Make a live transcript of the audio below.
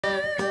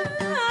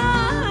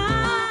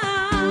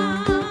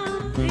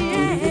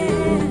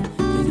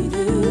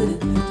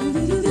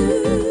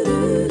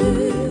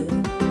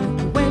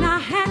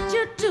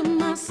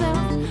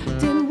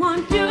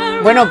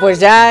Bueno, pues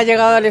ya ha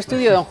llegado al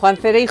estudio don Juan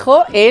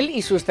Cereijo, él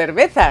y sus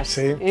cervezas.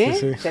 Sí, ¿eh?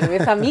 sí, sí.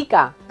 Cerveza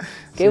Mica.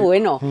 Qué Sí.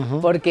 bueno,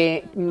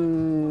 porque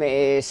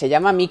se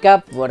llama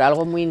Mica por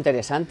algo muy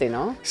interesante,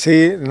 ¿no?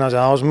 Sí, nos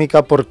llamamos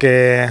Mica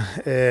porque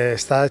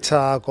está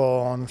hecha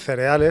con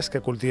cereales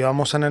que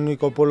cultivamos en el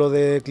único pueblo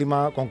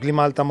con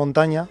clima de alta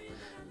montaña,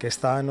 que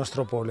está en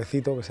nuestro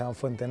pueblecito, que se llama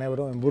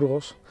Fuentenebro, en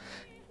Burgos.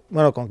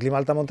 Bueno, con clima de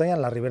alta montaña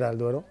en la ribera del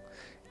Duero.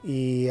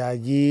 Y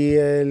allí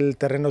el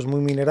terreno es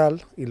muy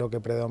mineral y lo que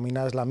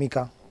predomina es la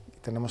mica.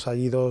 Tenemos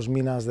allí 2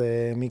 minas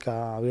de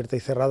mica abierta y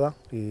cerrada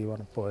y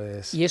bueno,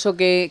 pues... ¿Y eso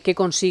qué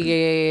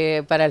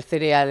consigue para el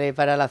cereal,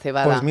 para la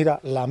cebada? Pues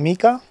mira, la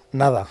mica,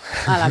 nada.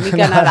 Ah, la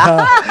mica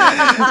nada.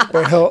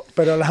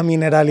 pero la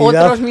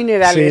mineralidad... Otros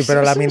minerales. Sí,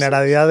 pero la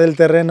mineralidad del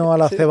terreno a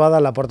la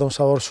cebada le aporta un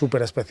sabor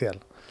súper especial.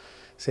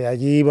 Sí,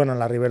 allí, bueno, en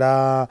la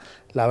ribera,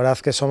 la verdad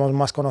es que somos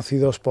más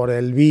conocidos por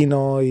el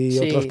vino y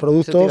otros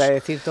productos. Eso te iba a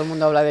decir, todo el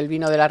mundo habla del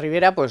vino de la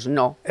ribera, pues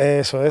no.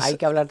 Eso es. Hay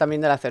que hablar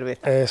también de la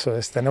cerveza. Eso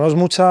es. Tenemos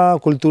mucha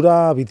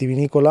cultura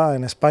vitivinícola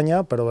en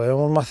España, pero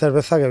bebemos más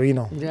cerveza que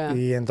vino. Ya.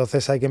 Y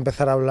entonces hay que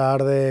empezar a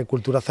hablar de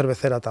cultura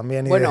cervecera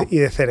también Bueno, y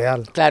de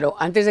cereal. Claro,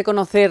 antes de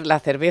conocer la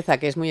cerveza,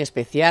 que es muy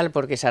especial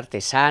porque es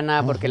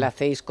artesana, porque la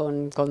hacéis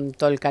con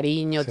todo el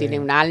cariño, Sí. tiene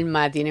un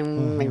alma, tiene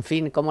un, en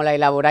fin, cómo la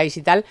elaboráis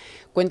y tal,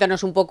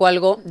 cuéntanos un poco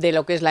algo de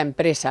lo que es la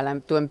empresa.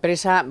 Tu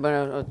empresa,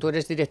 bueno, tú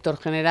eres director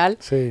general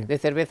de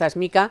Cervezas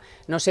Mica,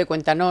 no sé,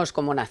 cuéntanos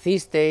cómo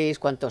nacisteis,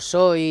 cuántos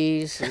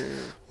sois.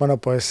 Bueno,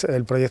 pues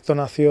el proyecto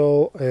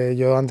nació,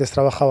 yo antes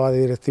trabajaba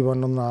de directivo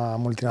en una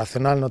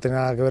multinacional, no tenía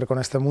nada que ver con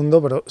este mundo,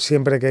 pero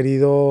siempre he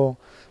querido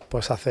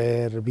pues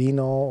hacer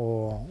vino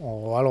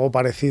o algo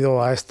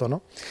parecido a esto,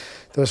 ¿no?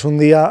 Entonces un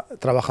día,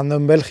 trabajando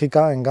en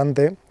Bélgica, en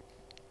Gante,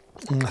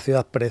 una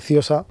ciudad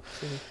preciosa,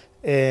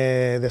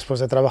 después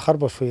de trabajar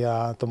pues fui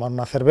a tomar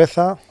una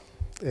cerveza,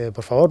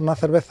 por favor, una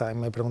cerveza, y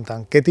me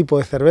preguntan, ¿qué tipo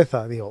de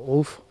cerveza? Digo,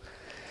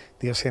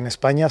 si en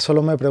España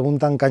solo me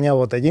preguntan caña o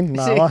botellín,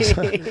 nada más.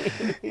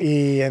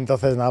 Y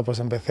entonces, nada, pues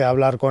empecé a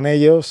hablar con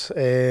ellos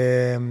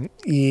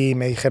y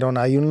me dijeron,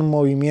 hay un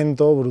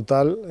movimiento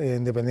brutal,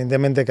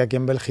 independientemente que aquí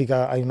en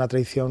Bélgica hay una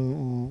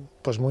tradición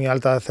pues muy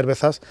alta de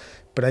cervezas,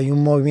 pero hay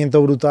un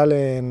movimiento brutal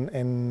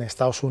en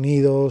Estados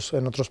Unidos,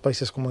 en otros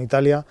países como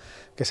Italia,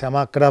 que se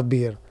llama craft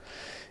beer.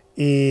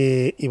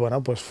 Y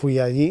bueno, pues fui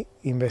allí,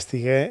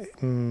 investigué,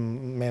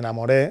 me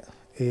enamoré.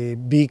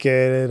 Vi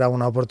que era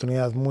una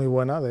oportunidad muy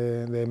buena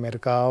de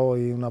mercado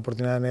y una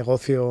oportunidad de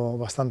negocio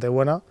bastante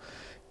buena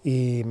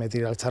y me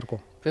tiré al charco.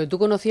 ¿Pero tú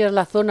conocías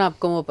la zona,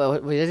 como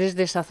eres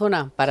de esa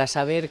zona, para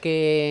saber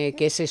que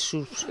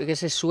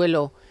ese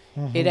suelo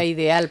era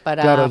ideal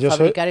para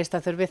fabricar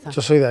esta cerveza?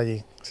 Yo soy de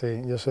allí,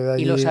 sí, yo soy de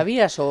allí. ¿Y lo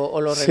sabías o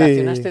lo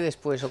relacionaste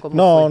después? ¿O cómo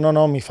fue?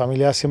 No, mi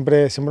familia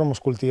siempre hemos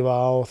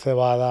cultivado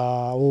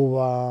cebada,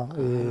 uva,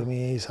 y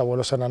mis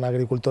abuelos eran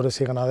agricultores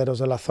y ganaderos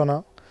de la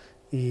zona.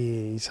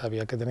 Y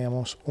sabía que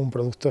teníamos un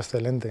producto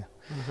excelente.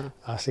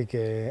 Así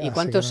que... ¿Y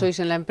cuántos sois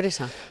en la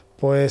empresa?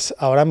 Pues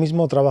ahora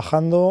mismo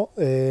trabajando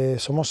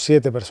somos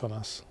 7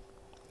 personas.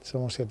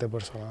 Somos 7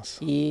 personas.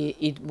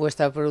 ¿Y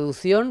vuestra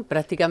producción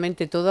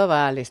prácticamente toda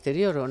va al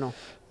exterior o no?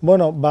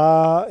 Bueno,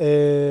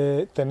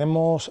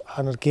 tenemos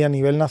aquí a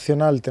nivel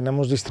nacional,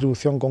 tenemos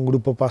distribución con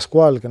Grupo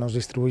Pascual, que nos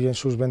distribuye en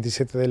sus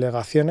 27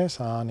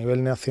 delegaciones a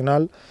nivel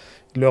nacional.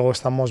 Luego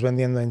estamos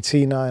vendiendo en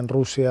China, en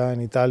Rusia,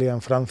 en Italia, en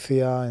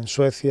Francia, en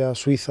Suecia,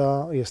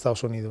 Suiza y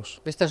Estados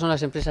Unidos. Estas son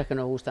las empresas que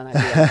nos gustan aquí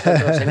a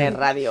nosotros en el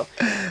radio,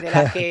 de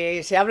las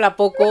que se habla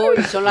poco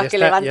y son las que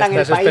levantan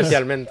el país.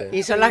 Especialmente.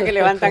 Y son las que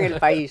levantan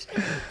el país.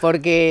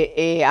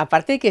 Porque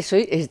aparte de que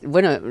soy,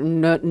 bueno,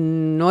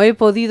 no he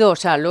podido, o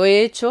sea, lo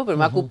he hecho, pero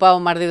me ha ocupado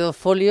más de 2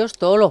 folios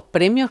todos los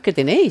premios que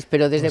tenéis.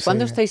 Pero ¿desde pues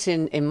cuándo sí. estáis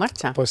en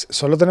marcha? Pues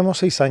solo tenemos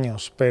 6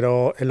 años,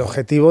 pero el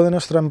objetivo de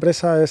nuestra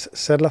empresa es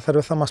ser la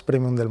cerveza más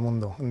premium del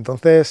mundo.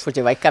 Entonces, pues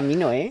lleváis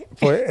camino, ¿eh?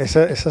 Pues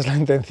esa es la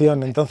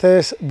intención.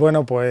 Entonces,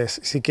 bueno, pues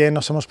sí que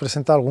nos hemos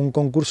presentado algún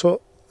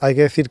concurso. Hay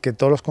que decir que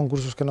todos los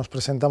concursos que nos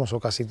presentamos,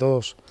 o casi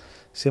todos,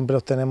 siempre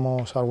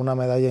obtenemos alguna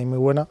medalla y muy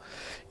buena.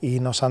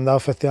 Y nos han dado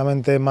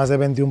efectivamente más de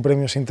 21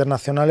 premios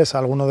internacionales,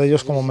 algunos de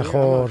ellos como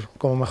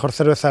mejor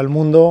cerveza del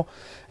mundo,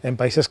 en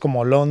países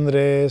como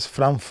Londres,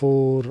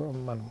 Frankfurt,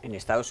 bueno, en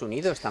Estados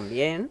Unidos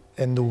también.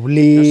 En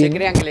Dublín. No se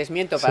crean que les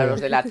miento para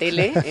los de la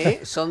tele,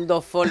 son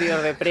 2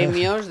 folios de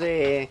premios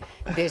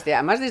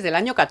además desde el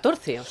año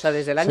 14, o sea,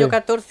 desde el año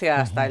 14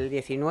 hasta el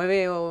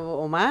 19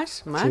 o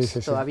más,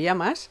 todavía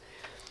más.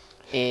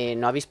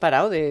 No habéis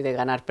parado de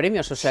ganar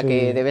premios, o sea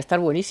que debe estar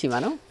buenísima,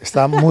 ¿no?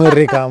 Está muy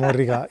rica, muy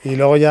rica. Y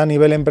luego ya a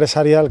nivel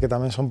empresarial, que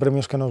también son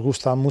premios que nos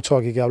gustan mucho,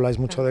 aquí que habláis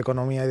mucho de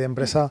economía y de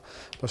empresa,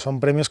 pues son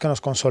premios que nos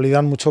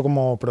consolidan mucho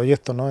como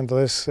proyecto, ¿no?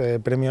 Entonces,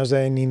 premios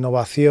en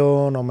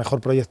innovación o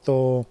mejor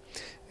proyecto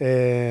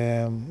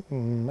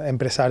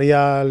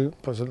empresarial,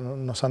 pues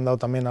nos han dado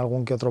también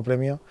algún que otro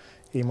premio.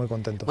 Y muy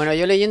contentos. Bueno,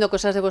 yo leyendo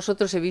cosas de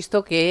vosotros he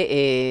visto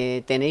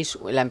que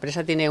la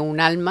empresa tiene un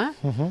alma,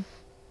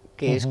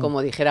 que es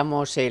como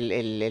dijéramos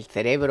el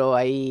cerebro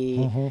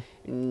ahí,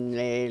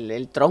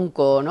 el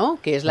tronco, ¿no?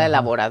 Que es la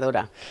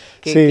elaboradora.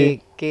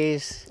 Sí, ¿Qué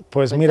es?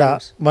 Pues Cuéntanos. mira,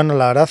 bueno,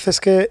 la verdad es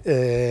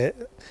que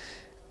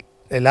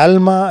el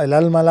alma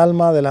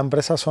de la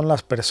empresa son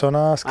las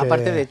personas que...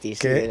 Aparte de ti,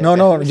 sí.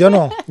 No, yo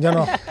no.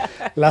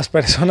 Las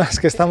personas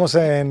que estamos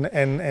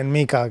en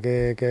Mica,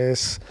 que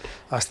es...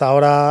 Hasta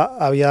ahora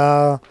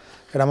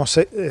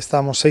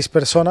estábamos 6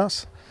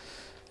 personas,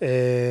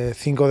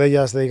 5 de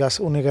ellas dedicadas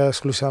única y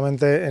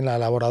exclusivamente en la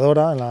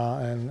elaboradora,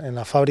 en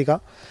la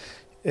fábrica.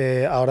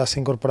 Ahora se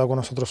ha incorporado con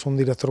nosotros un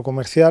director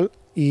comercial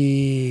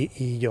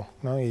y yo,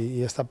 ¿no?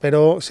 Y está.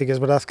 Pero sí que es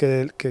verdad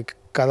que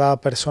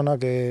cada persona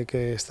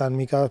que está en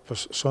Mica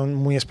pues son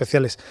muy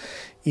especiales,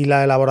 y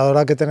la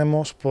elaboradora que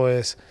tenemos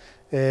pues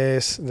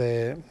es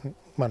de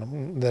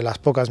las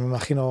pocas, me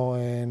imagino,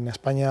 en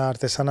España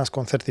artesanas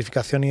con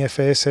certificación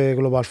IFS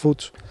Global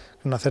Foods,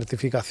 una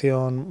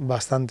certificación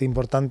bastante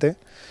importante,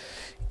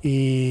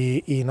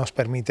 y nos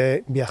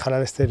permite viajar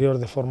al exterior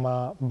de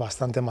forma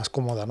bastante más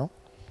cómoda, ¿no?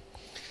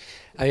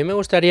 A mí me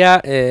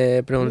gustaría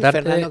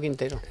preguntarte... Fernando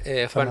Quintero.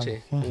 Juan, sí,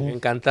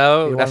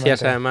 encantado. Igualmente.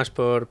 Gracias además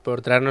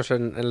por traernos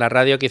en la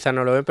radio, quizá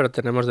no lo ven, pero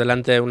tenemos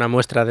delante una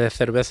muestra de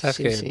cervezas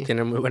que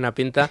tiene muy buena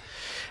pinta.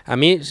 A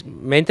mí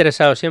me ha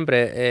interesado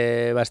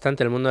siempre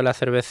bastante el mundo de la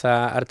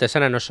cerveza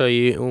artesana. No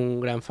soy un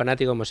gran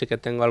fanático, como sí que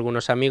tengo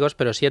algunos amigos,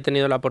 pero sí he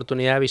tenido la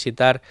oportunidad de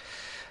visitar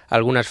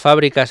algunas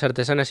fábricas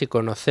artesanas y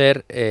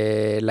conocer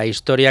la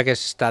historia que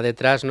está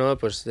detrás, ¿no?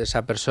 Pues de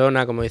esa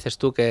persona, como dices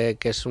tú, que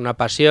es una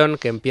pasión,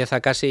 que empieza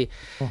casi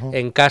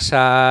en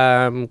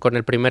casa con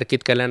el primer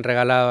kit que le han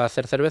regalado a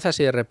hacer cervezas,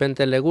 y de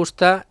repente le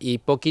gusta y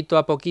poquito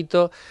a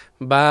poquito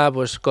va,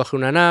 pues coge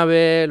una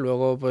nave,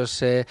 luego pues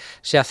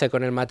se hace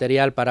con el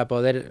material para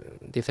poder,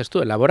 dices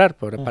tú, elaborar,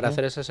 para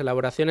hacer esas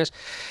elaboraciones.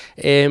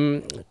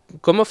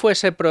 ¿Cómo fue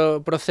ese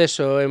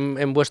proceso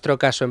en vuestro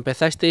caso?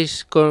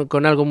 ¿Empezasteis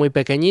con algo muy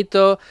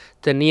pequeñito?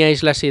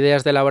 ¿Teníais las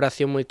ideas de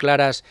elaboración muy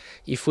claras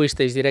y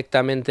fuisteis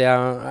directamente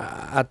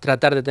a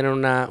tratar de tener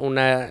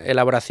una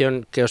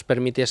elaboración que os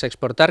permitiese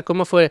exportar?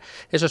 ¿Cómo fue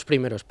esos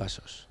primeros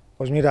pasos?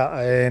 Pues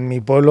mira, en mi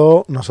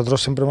pueblo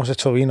nosotros siempre hemos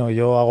hecho vino.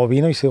 Yo hago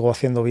vino y sigo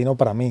haciendo vino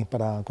para mí,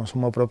 para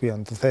consumo propio.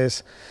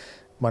 Entonces,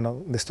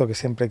 bueno, de esto que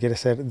siempre quiere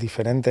ser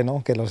diferente,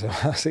 ¿no?, que los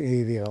demás,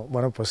 y digo,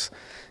 bueno, pues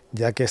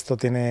ya que esto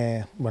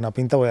tiene buena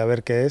pinta, voy a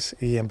ver qué es,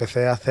 y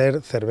empecé a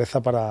hacer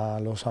cerveza para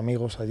los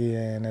amigos allí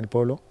en el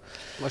pueblo.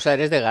 O sea,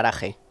 eres de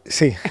garaje.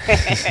 Sí,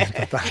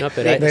 total. No,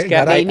 pero es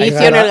que de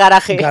inicio en el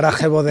garaje.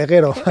 Garaje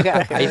bodeguero.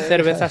 Hay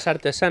cervezas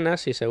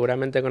artesanas, y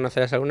seguramente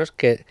conocerás algunos,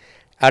 que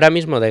ahora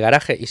mismo de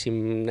garaje y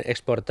sin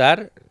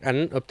exportar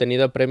han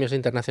obtenido premios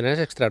internacionales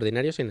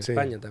extraordinarios y en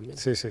España también.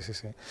 Sí.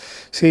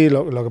 Sí,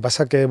 lo que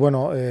pasa que,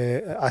 bueno,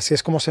 así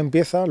es como se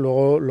empieza.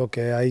 Luego lo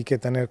que hay que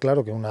tener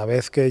claro, que una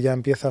vez que ya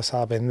empiezas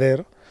a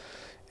vender,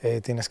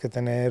 tienes que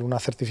tener una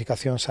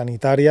certificación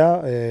sanitaria,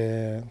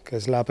 que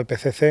es la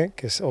PPCC,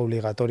 que es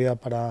obligatoria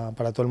para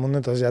todo el mundo.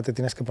 Entonces ya te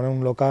tienes que poner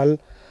un local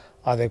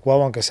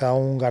adecuado, aunque sea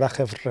un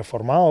garaje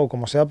reformado o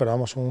como sea, pero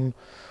vamos,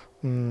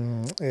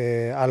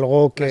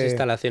 algo que...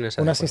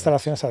 Unas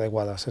instalaciones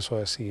adecuadas,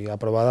 eso es, y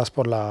aprobadas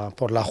por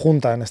la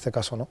Junta en este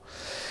caso, ¿no?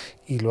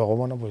 Y luego,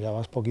 bueno, pues ya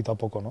vas poquito a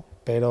poco, ¿no?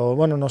 Pero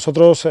bueno,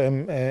 nosotros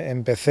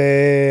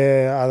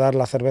empecé a dar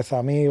la cerveza a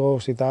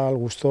amigos y tal,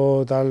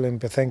 gustó, tal,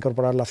 empecé a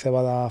incorporar la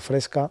cebada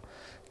fresca,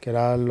 que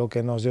era lo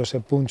que nos dio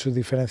ese punch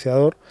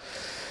diferenciador.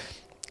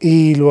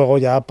 Y luego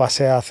ya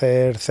pasé a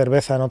hacer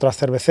cerveza en otras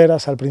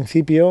cerveceras al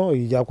principio,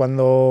 y ya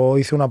cuando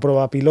hice una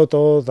prueba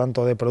piloto,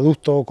 tanto de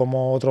producto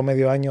como otro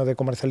medio año de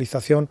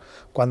comercialización,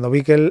 cuando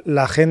vi que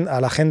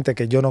a la gente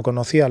que yo no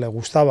conocía le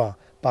gustaba,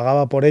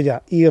 pagaba por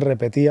ella y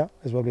repetía,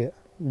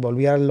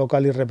 volvía al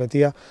local y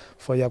repetía,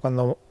 fue ya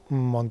cuando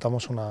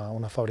montamos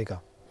una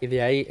fábrica. Y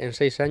de ahí, en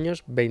 6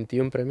 años,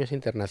 21 premios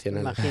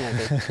internacionales.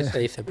 Imagínate. Se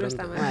dice pronto.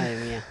 No está mal. Madre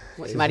mía.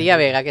 María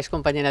Vega, que es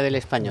compañera del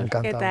Español.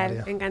 ¿Qué tal?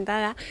 María.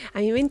 Encantada. A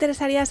mí me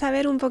interesaría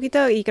saber un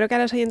poquito, y creo que a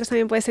los oyentes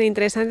también puede ser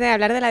interesante,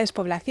 hablar de la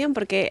despoblación,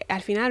 porque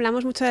al final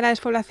hablamos mucho de la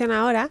despoblación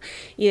ahora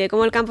y de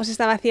cómo el campo se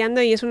está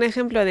vaciando, y es un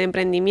ejemplo de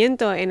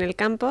emprendimiento en el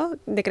campo,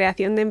 de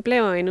creación de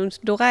empleo en un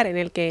lugar en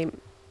el que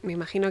me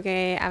imagino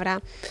que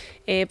habrá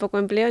poco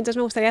empleo. Entonces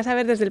me gustaría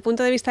saber, desde el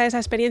punto de vista de esa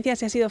experiencia,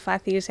 si ha sido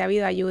fácil, si ha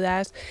habido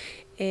ayudas,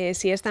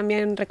 si es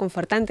también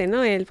reconfortante,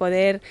 ¿no?, el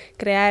poder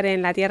crear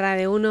en la tierra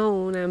de uno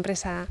una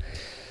empresa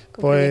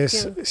con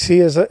pues proyección.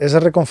 sí, es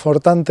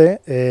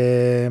reconfortante,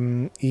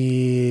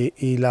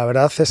 y la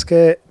verdad es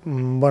que,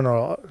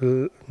 bueno,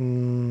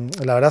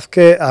 la verdad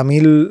que a mí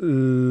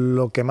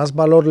lo que más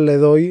valor le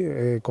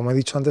doy, como he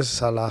dicho antes,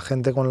 es a la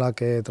gente con la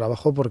que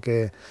trabajo,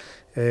 porque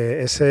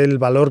es el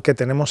valor que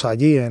tenemos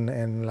allí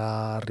en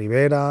la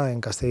Ribera,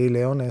 en Castilla y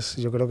León.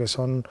 Yo creo que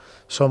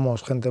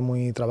somos gente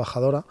muy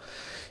trabajadora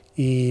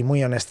y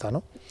muy honesta,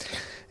 ¿no?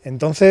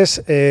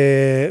 Entonces,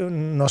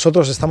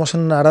 nosotros estamos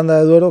en Aranda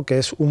de Duero, que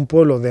es un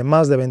pueblo de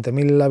más de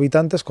 20.000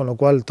 habitantes, con lo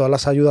cual todas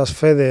las ayudas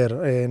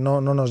FEDER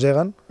no nos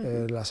llegan,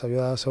 las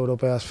ayudas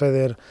europeas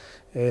FEDER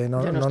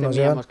no nos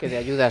llegan. Que de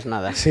ayudas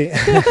nada. Sí,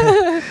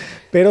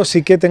 pero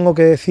sí que tengo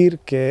que decir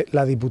que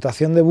la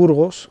Diputación de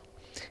Burgos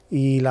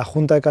y la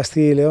Junta de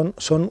Castilla y León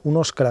son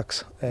unos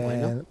cracks,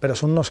 Bueno. pero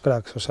son unos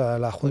cracks. O sea,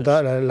 la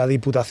Junta, la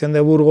Diputación de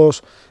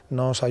Burgos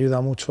nos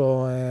ayuda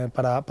mucho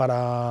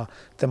para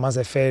temas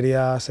de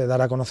ferias,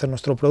 dar a conocer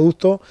nuestro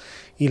producto,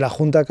 y la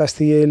Junta de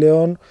Castilla y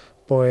León,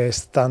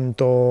 pues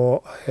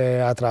tanto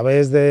a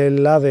través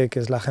del ADE, que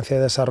es la Agencia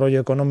de Desarrollo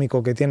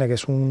Económico que tiene, que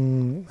es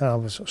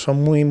pues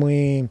son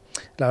muy,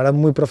 la verdad,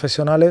 muy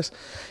profesionales,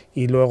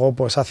 y luego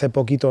pues hace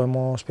poquito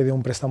hemos pedido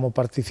un préstamo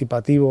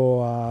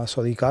participativo a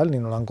Sodical y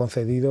nos lo han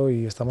concedido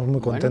y estamos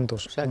muy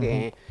contentos. O sea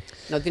que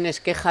no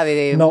tienes queja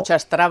de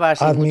muchas trabas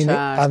y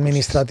muchas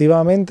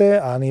administrativamente,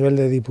 a nivel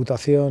de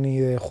Diputación y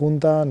de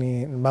Junta,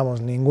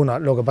 ninguna.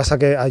 Lo que pasa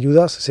que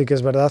ayudas sí que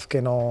es verdad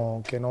que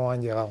no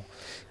han llegado.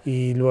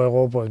 Y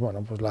luego, pues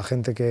bueno, pues la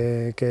gente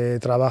que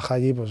trabaja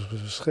allí, pues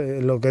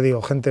lo que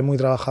digo, gente muy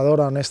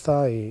trabajadora,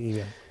 honesta y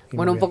bien.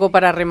 Bueno, un poco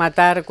para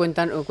rematar,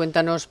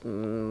 cuéntanos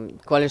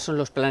cuáles son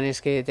los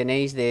planes que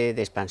tenéis de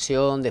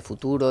expansión, de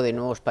futuro, de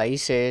nuevos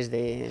países,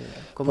 de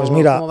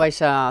cómo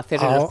vais a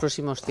hacer en los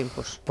próximos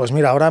tiempos. Pues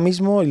mira, ahora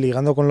mismo, y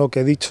ligando con lo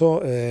que he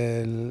dicho,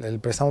 el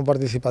préstamo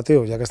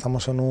participativo, ya que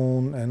estamos en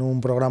un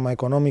programa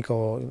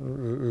económico,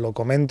 lo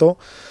comento,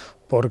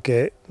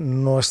 porque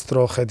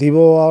nuestro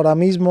objetivo ahora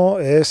mismo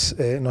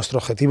nuestro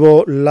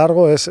objetivo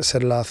largo es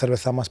ser la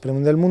cerveza más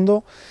premium del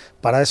mundo.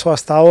 Para eso,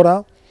 hasta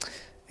ahora,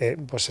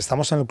 pues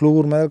estamos en el Club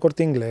Gourmet del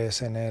Corte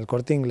Inglés, en el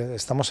Corte Inglés,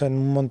 estamos en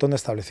un montón de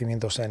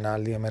establecimientos, en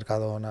Aldi, en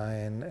Mercadona,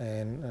 en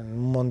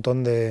un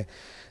montón de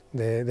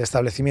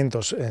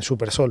establecimientos, en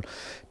Supersol,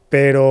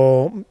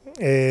 pero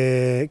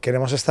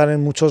queremos estar en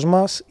muchos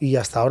más y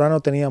hasta ahora no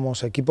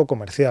teníamos equipo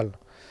comercial.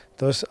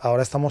 Entonces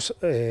ahora estamos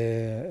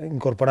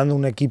incorporando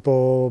un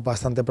equipo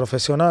bastante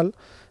profesional.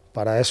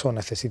 Para eso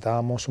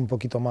necesitábamos un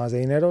poquito más de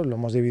dinero, lo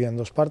hemos dividido en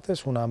dos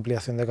partes, una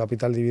ampliación de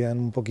capital dividida en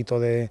un poquito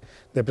de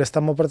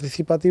préstamo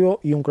participativo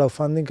y un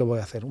crowdfunding que voy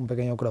a hacer, un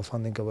pequeño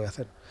crowdfunding que voy a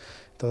hacer.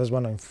 Entonces,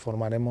 bueno,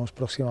 informaremos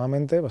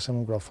próximamente, va a ser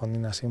un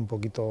crowdfunding así un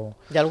poquito...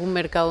 ¿De algún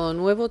mercado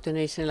nuevo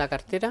tenéis en la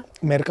cartera?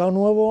 Mercado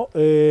nuevo,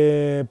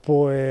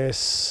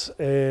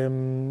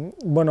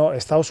 bueno,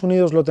 Estados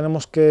Unidos lo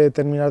tenemos que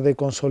terminar de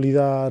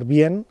consolidar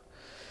bien.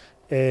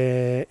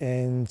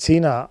 En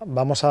China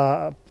vamos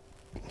a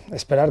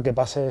esperar que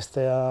pase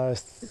esta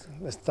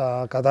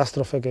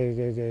catástrofe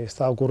que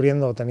está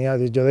ocurriendo.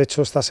 Yo de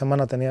hecho esta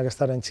semana tenía que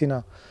estar en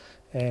China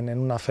en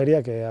una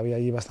feria que había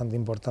allí bastante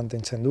importante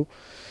en Chengdu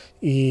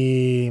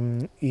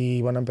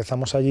y bueno,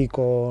 empezamos allí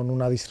con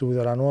una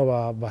distribuidora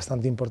nueva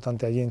bastante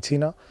importante allí en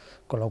China,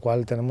 con lo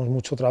cual tenemos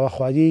mucho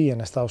trabajo allí y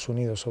en Estados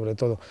Unidos sobre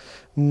todo.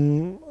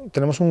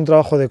 Tenemos un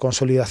trabajo de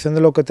consolidación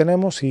de lo que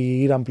tenemos y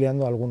ir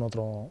ampliando a algún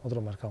otro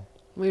mercado.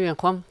 Muy bien,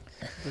 Juan.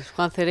 Pues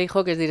Juan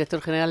Cereijo, que es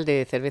director general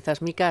de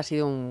Cervezas Mica, ha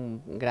sido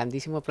un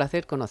grandísimo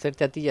placer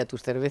conocerte a ti y a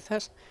tus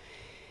cervezas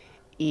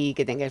y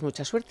que tengáis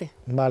mucha suerte.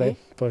 Vale,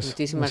 pues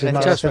muchísimas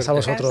gracias a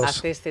vosotros. A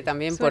Ceste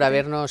también por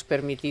habernos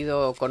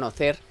permitido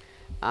conocer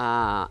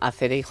a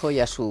Cereijo y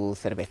a su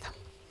cerveza.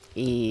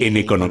 Y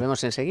nos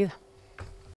vemos enseguida.